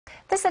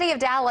The city of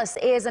Dallas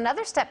is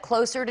another step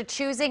closer to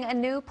choosing a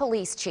new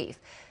police chief.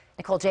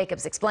 Nicole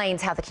Jacobs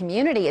explains how the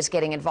community is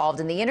getting involved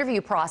in the interview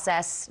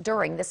process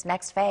during this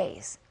next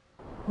phase.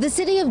 The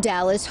city of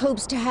Dallas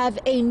hopes to have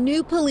a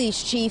new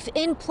police chief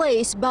in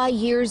place by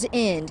year's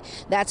end.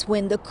 That's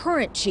when the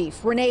current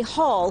chief, Renee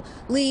Hall,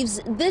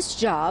 leaves this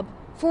job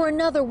for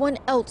another one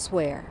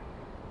elsewhere.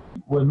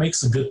 What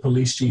makes a good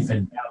police chief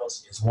in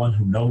Dallas is one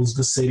who knows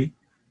the city,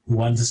 who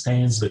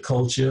understands the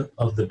culture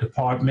of the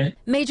department.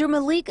 Major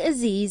Malik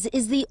Aziz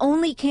is the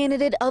only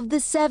candidate of the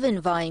 7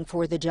 vying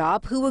for the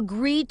job who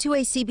agreed to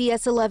a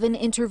CBS 11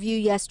 interview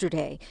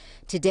yesterday.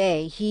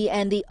 Today, he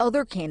and the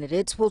other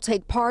candidates will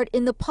take part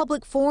in the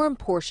public forum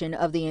portion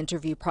of the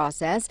interview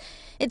process.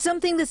 It's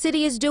something the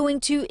city is doing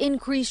to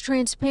increase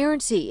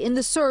transparency in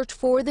the search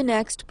for the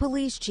next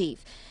police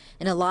chief.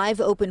 In a live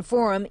open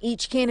forum,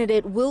 each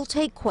candidate will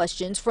take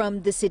questions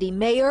from the city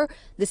mayor,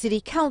 the city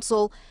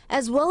council,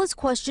 as well as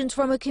questions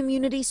from a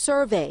community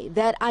survey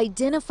that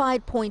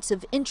identified points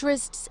of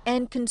interests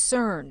and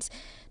concerns.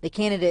 The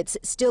candidates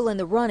still in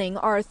the running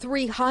are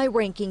 3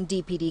 high-ranking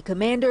DPD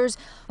commanders,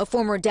 a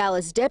former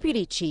Dallas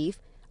deputy chief,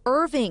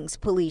 Irving's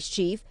police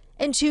chief,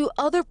 and 2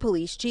 other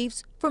police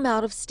chiefs from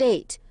out of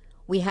state.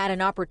 We had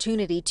an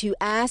opportunity to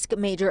ask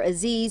Major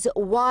Aziz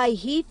why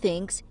he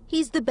thinks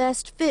he's the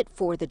best fit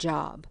for the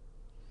job.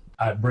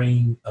 I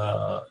bring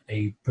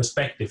a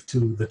perspective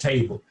to the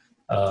table.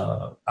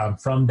 I'm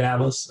from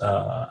Dallas.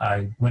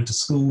 I went to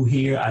school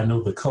here. I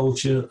know the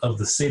culture of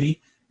the city.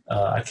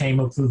 I came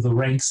up through the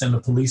ranks in the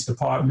police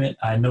department.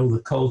 I know the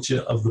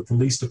culture of the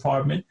police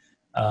department.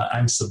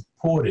 I'm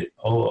supported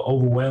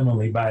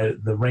overwhelmingly by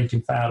the rank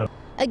and file.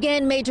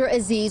 Again, Major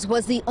Aziz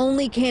was the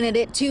only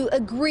candidate to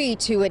agree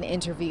to an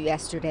interview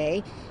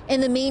yesterday. In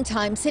the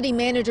meantime, City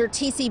Manager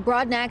T.C.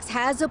 Broadnax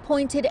has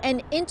appointed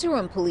an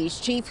interim police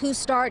chief who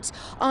starts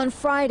on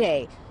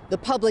Friday. The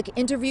public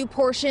interview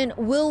portion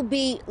will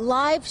be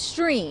live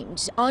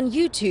streamed on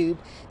YouTube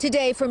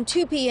today from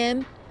 2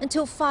 p.m.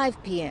 until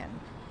 5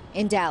 p.m.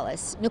 In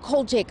Dallas,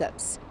 Nicole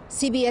Jacobs,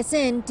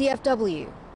 CBSN DFW.